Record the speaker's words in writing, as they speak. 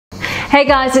Hey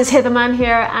guys, it's Hither Mann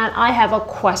here, and I have a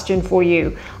question for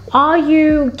you. Are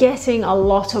you getting a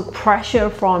lot of pressure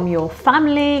from your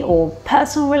family or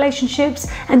personal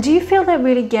relationships? And do you feel they're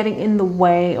really getting in the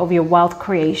way of your wealth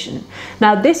creation?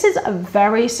 Now, this is a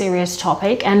very serious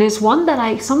topic, and it's one that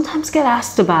I sometimes get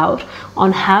asked about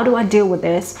on how do I deal with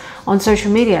this on social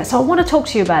media. So I want to talk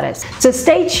to you about it. So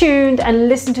stay tuned and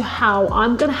listen to how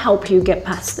I'm going to help you get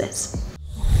past this.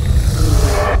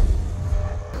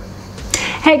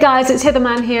 Hey guys, it's Hither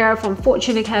Mann here from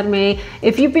Fortune Academy.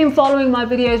 If you've been following my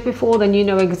videos before, then you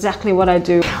know exactly what I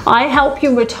do. I help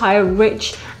you retire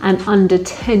rich and under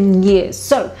 10 years.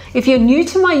 So if you're new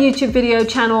to my YouTube video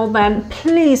channel, then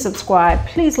please subscribe,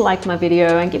 please like my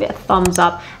video and give it a thumbs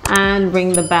up and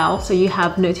ring the bell so you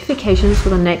have notifications for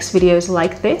the next videos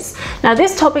like this. Now,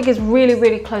 this topic is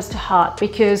really close to heart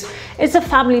because it's a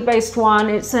family-based one.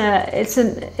 It's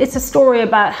a story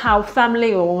about how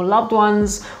family or loved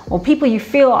ones or people you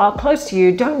feel are close to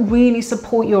you don't really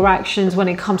support your actions when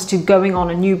it comes to going on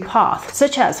a new path,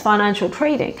 such as financial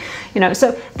trading.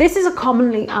 So this is a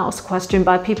commonly asked question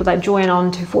by people that join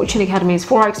on to Fortune Academy's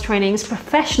Forex trainings,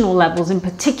 professional levels in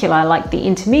particular, like the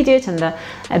intermediate and the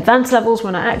advanced levels,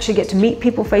 when I actually get to meet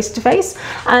people face to face.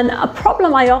 And a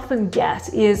problem I often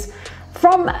get is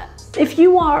if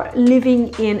you are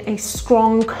living in a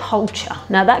strong culture.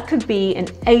 Now that could be an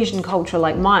Asian culture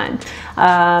like mine,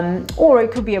 or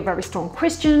it could be a very strong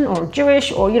Christian or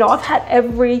Jewish, or I've had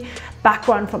every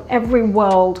background from every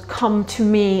world come to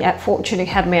me at Fortune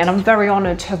Academy, and I'm very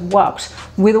honored to have worked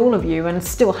with all of you and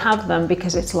still have them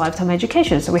because it's lifetime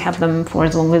education. So we have them for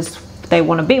as long as they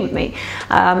want to be with me.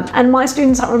 And my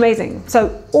students are amazing.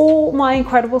 So all my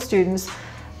incredible students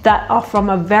that are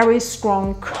from a very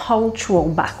strong cultural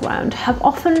background have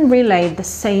often relayed the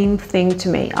same thing to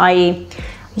me, i.e.,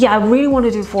 yeah, I really want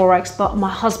to do Forex, but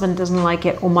my husband doesn't like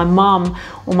it, or my mom,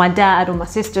 or my dad, or my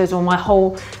sisters, or my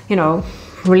whole,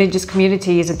 religious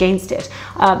community is against it.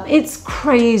 It's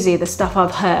crazy, the stuff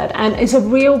I've heard, and it's a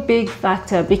real big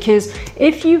factor because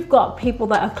if you've got people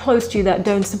that are close to you that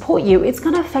don't support you, it's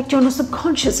going to affect you on a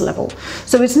subconscious level.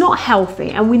 So it's not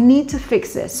healthy, and we need to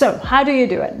fix this. So how do you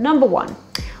do it? Number one,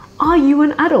 are you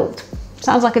an adult?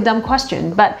 Sounds like a dumb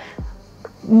question, but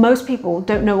most people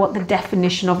don't know what the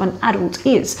definition of an adult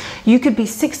is. You could be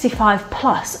 65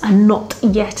 plus and not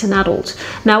yet an adult.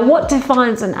 Now, what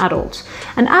defines an adult?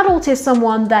 An adult is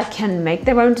someone that can make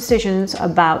their own decisions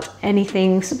about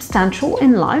anything substantial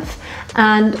in life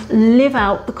and live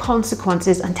out the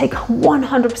consequences and take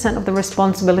 100% of the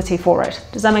responsibility for it.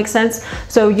 Does that make sense?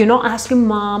 So you're not asking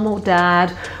mom or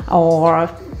dad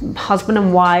or husband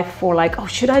and wife for like, oh,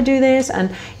 should I do this?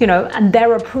 And and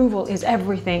their approval is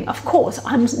everything. Of course,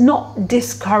 I'm not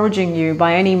discouraging you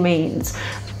by any means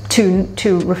to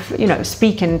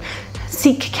speak and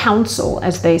seek counsel,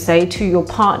 as they say, to your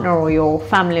partner or your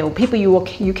family or people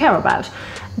you care about.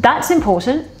 That's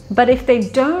important. But if they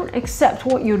don't accept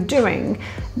what you're doing,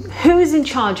 who's in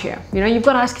charge here? You've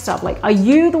got to ask yourself, like, are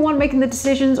you the one making the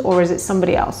decisions or is it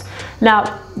somebody else?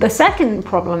 Now, the second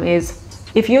problem is,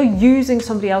 if you're using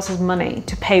somebody else's money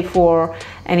to pay for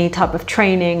any type of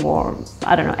training or,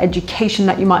 I don't know, education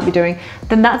that you might be doing,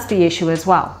 then that's the issue as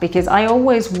well. Because I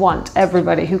always want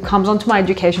everybody who comes onto my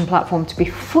education platform to be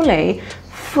fully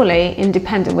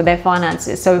independent with their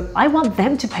finances. So I want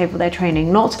them to pay for their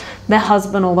training, not their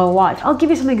husband or their wife. I'll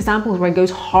give you some examples where it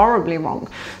goes horribly wrong.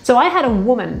 So I had a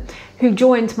woman who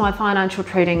joined my financial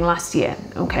trading last year.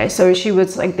 Okay, so she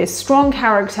was like this strong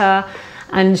character,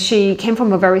 and she came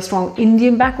from a very strong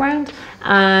Indian background,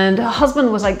 and her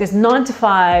husband was like this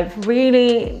 9-to-5,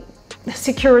 really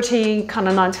security kind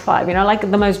of 9-to-5, like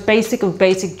the most basic of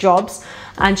basic jobs.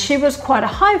 And she was quite a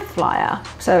high flyer,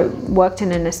 so worked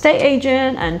in an estate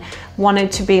agent and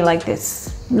wanted to be like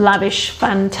this lavish,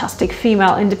 fantastic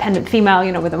female, independent female,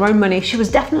 with her own money. She was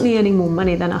definitely earning more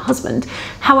money than her husband,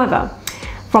 however,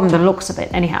 from the looks of it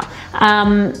anyhow.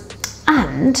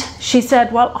 And she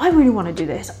said, well, I really want to do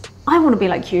this. I want to be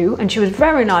like you. And she was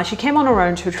very nice. She came on her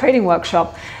own to a trading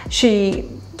workshop. She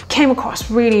came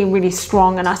across really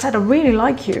strong, and I said, I really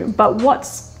like you, but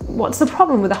what's the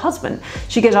problem with the husband?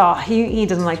 She goes, oh, he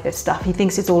doesn't like this stuff. He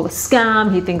thinks it's all a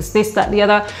scam. He thinks this, that, the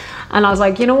other. And I was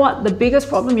like, you know what? The biggest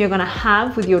problem you're going to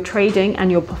have with your trading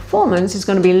and your performance is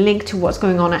going to be linked to what's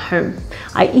going on at home.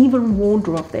 I even warned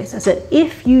her of this. I said,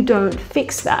 if you don't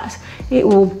fix that, it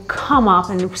will come up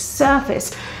and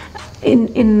surface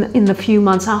in the few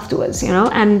months afterwards,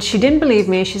 and she didn't believe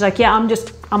me. She's like, yeah,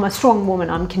 I'm a strong woman,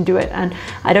 I can do it, and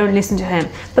I don't listen to him.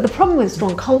 But the problem with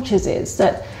strong cultures is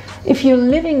that if you're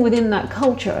living within that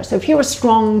culture, so if you're a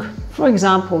strong, for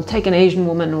example, take an Asian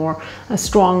woman, or a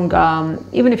strong,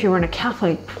 even if you're in a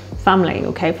Catholic family,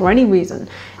 okay, for any reason,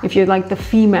 if you're like the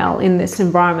female in this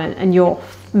environment and your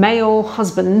male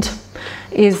husband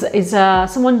is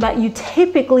someone that you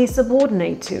typically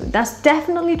subordinate to. That's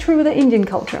definitely true with the Indian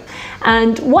culture.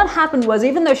 And what happened was,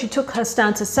 even though she took her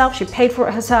stance herself, she paid for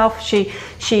it herself,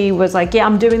 she was like, yeah,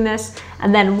 I'm doing this.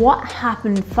 And then what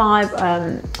happened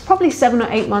probably 7 or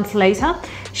 8 months later,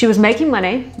 she was making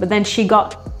money, but then she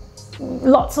got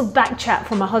lots of back chat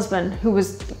from her husband, who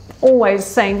was always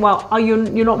saying, well,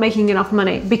 you're not making enough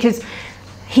money, because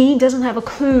he doesn't have a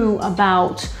clue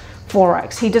about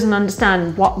Forex. He doesn't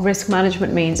understand what risk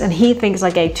management means, and he thinks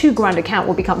like a 2 grand account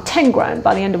will become 10 grand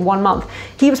by the end of 1 month.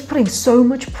 He was putting so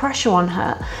much pressure on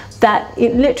her that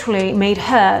it literally made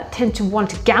her tend to want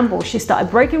to gamble. She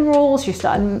started breaking rules, she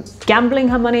started gambling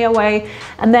her money away,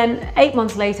 and then 8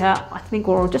 months later, I think,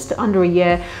 or just under a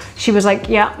year, she was like,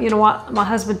 yeah, you know what, my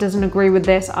husband doesn't agree with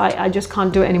this, I just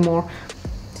can't do it anymore.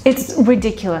 It's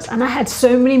ridiculous. And I had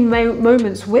so many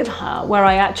moments with her where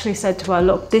I actually said to her,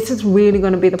 look, this is really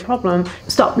going to be the problem.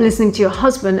 Stop listening to your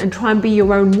husband and try and be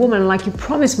your own woman like you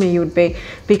promised me you would be,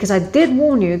 because I did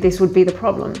warn you this would be the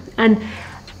problem. And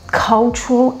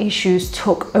cultural issues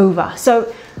took over.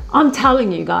 So I'm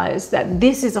telling you guys that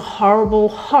this is a horrible,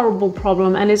 horrible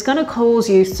problem, and it's going to cause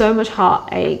you so much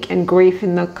heartache and grief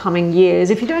in the coming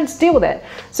years if you don't deal with it.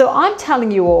 So I'm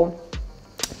telling you all,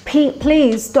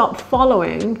 please stop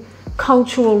following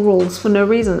cultural rules for no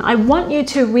reason. I want you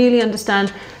to really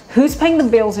understand who's paying the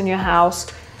bills in your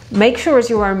house. Make sure it's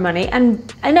your own money.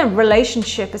 And in a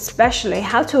relationship especially,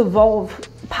 how to evolve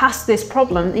past this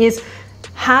problem is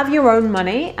have your own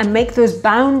money and make those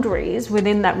boundaries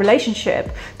within that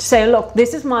relationship to say, look,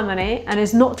 this is my money and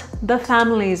it's not the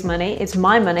family's money, it's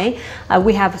my money.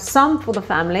 We have some for the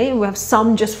family, we have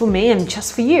some just for me and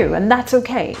just for you, and that's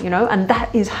okay, you know, and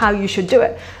that is how you should do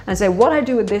it. And say, what I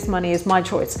do with this money is my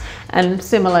choice. And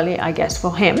similarly, I guess,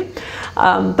 for him,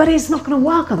 but it's not going to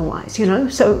work otherwise, you know.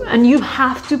 So, and you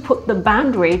have to put the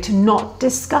boundary to not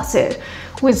discuss it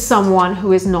with someone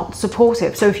who is not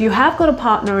supportive. So if you have got a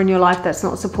partner in your life that's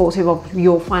not supportive of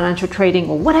your financial trading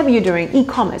or whatever you're doing,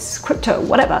 e-commerce, crypto,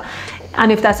 whatever,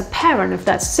 and if that's a parent, if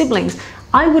that's siblings,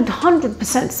 I would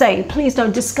 100% say, please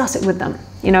don't discuss it with them.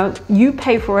 You know, you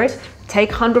pay for it, take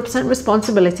 100%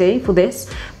 responsibility for this,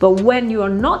 but when you are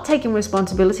not taking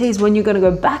responsibility is when you're going to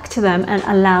go back to them and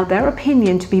allow their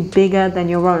opinion to be bigger than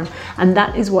your own. And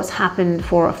that is what's happened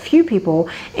for a few people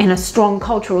in a strong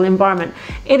cultural environment.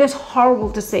 It is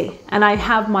horrible to see, and I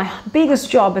have my biggest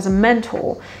job as a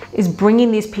mentor is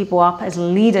bringing these people up as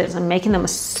leaders and making them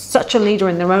such a leader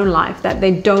in their own life that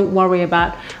they don't worry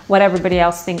about what everybody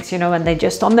else thinks, you know, and they're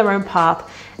just on their own path.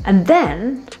 And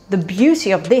then the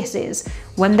beauty of this is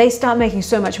when they start making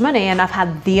so much money, and I've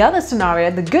had the other scenario,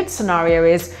 the good scenario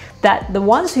is that the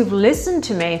ones who've listened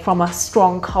to me from a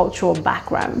strong cultural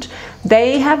background,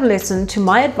 they have listened to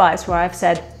my advice where I've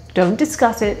said, don't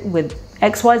discuss it with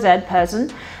XYZ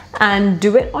person and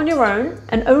do it on your own.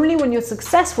 And only when you're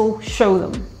successful, show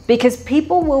them. Because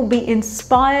people will be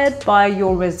inspired by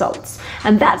your results.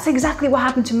 And that's exactly what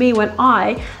happened to me when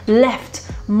I left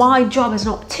my job as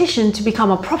an optician to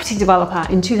become a property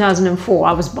developer in 2004.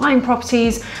 I was buying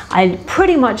properties. I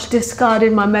pretty much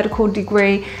discarded my medical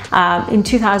degree in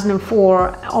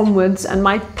 2004 onwards. And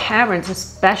my parents,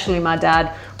 especially my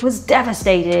dad, was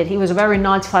devastated. He was a very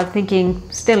 9-to-5 thinking,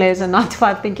 still is a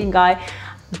 9-to-5 thinking guy.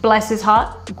 Bless his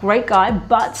heart, great guy,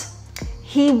 but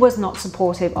he was not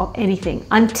supportive of anything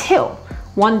until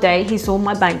one day he saw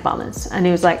my bank balance and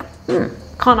he was like,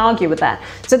 can't argue with that.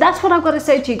 So that's what I've got to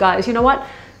say to you guys. You know what?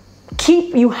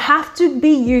 You have to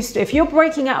be used to, if you're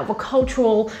breaking out of a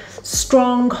cultural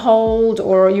stronghold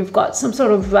or you've got some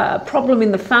sort of problem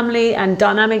in the family and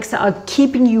dynamics that are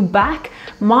keeping you back,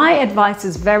 my advice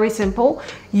is very simple.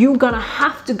 You're gonna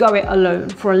have to go it alone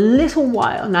for a little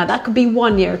while. Now that could be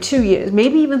 1 year, 2 years,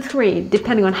 maybe even 3,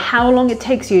 depending on how long it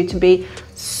takes you to be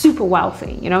super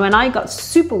wealthy, you know, and I got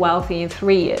super wealthy in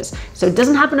 3 years. So it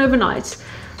doesn't happen overnight.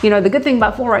 You know, the good thing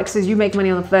about Forex is you make money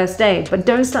on the first day, but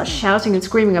don't start shouting and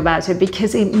screaming about it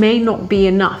because it may not be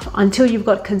enough until you've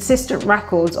got consistent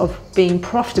records of being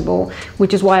profitable,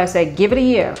 which is why I say give it a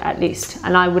year at least.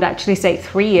 And I would actually say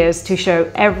 3 years to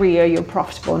show every year you're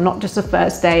profitable, not just the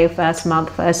first day, first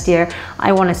month, first year.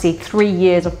 I want to see 3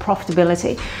 years of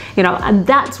profitability, you know, and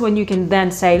that's when you can then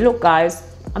say, look guys,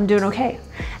 I'm doing okay.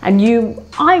 And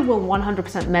I will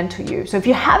 100% mentor you. So if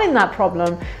you're having that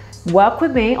problem, work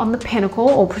with me on the pinnacle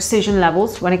or precision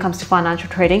levels when it comes to financial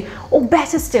trading, or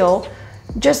better still,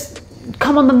 just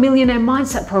come on the Millionaire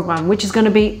Mindset program, which is going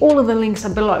to be, all of the links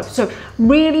are below. So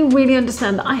really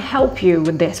understand that I help you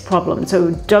with this problem.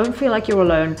 So don't feel like you're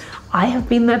alone. I have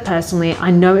been there personally. I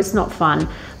know it's not fun,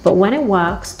 but when it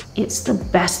works, it's the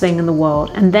best thing in the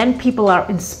world. And then people are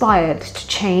inspired to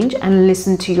change and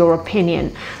listen to your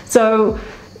opinion. So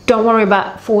don't worry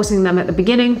about forcing them at the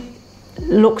beginning.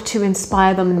 Look to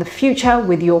inspire them in the future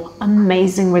with your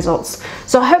amazing results.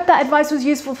 So I hope that advice was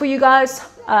useful for you guys.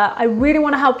 I really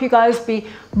want to help you guys be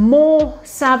more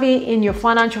savvy in your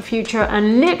financial future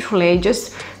and literally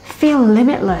just feel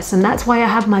limitless. And that's why I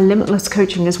have my limitless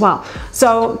coaching as well.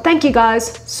 So thank you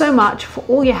guys so much for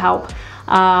all your help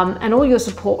and all your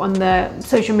support on the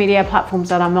social media platforms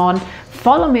that I'm on.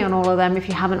 Follow me on all of them if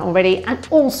you haven't already. And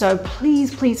also,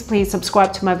 please, please, please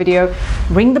subscribe to my video.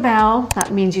 Ring the bell.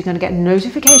 That means you're going to get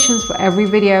notifications for every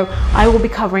video. I will be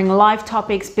covering live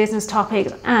topics, business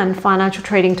topics, and financial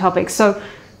trading topics. So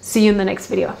see you in the next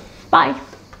video. Bye.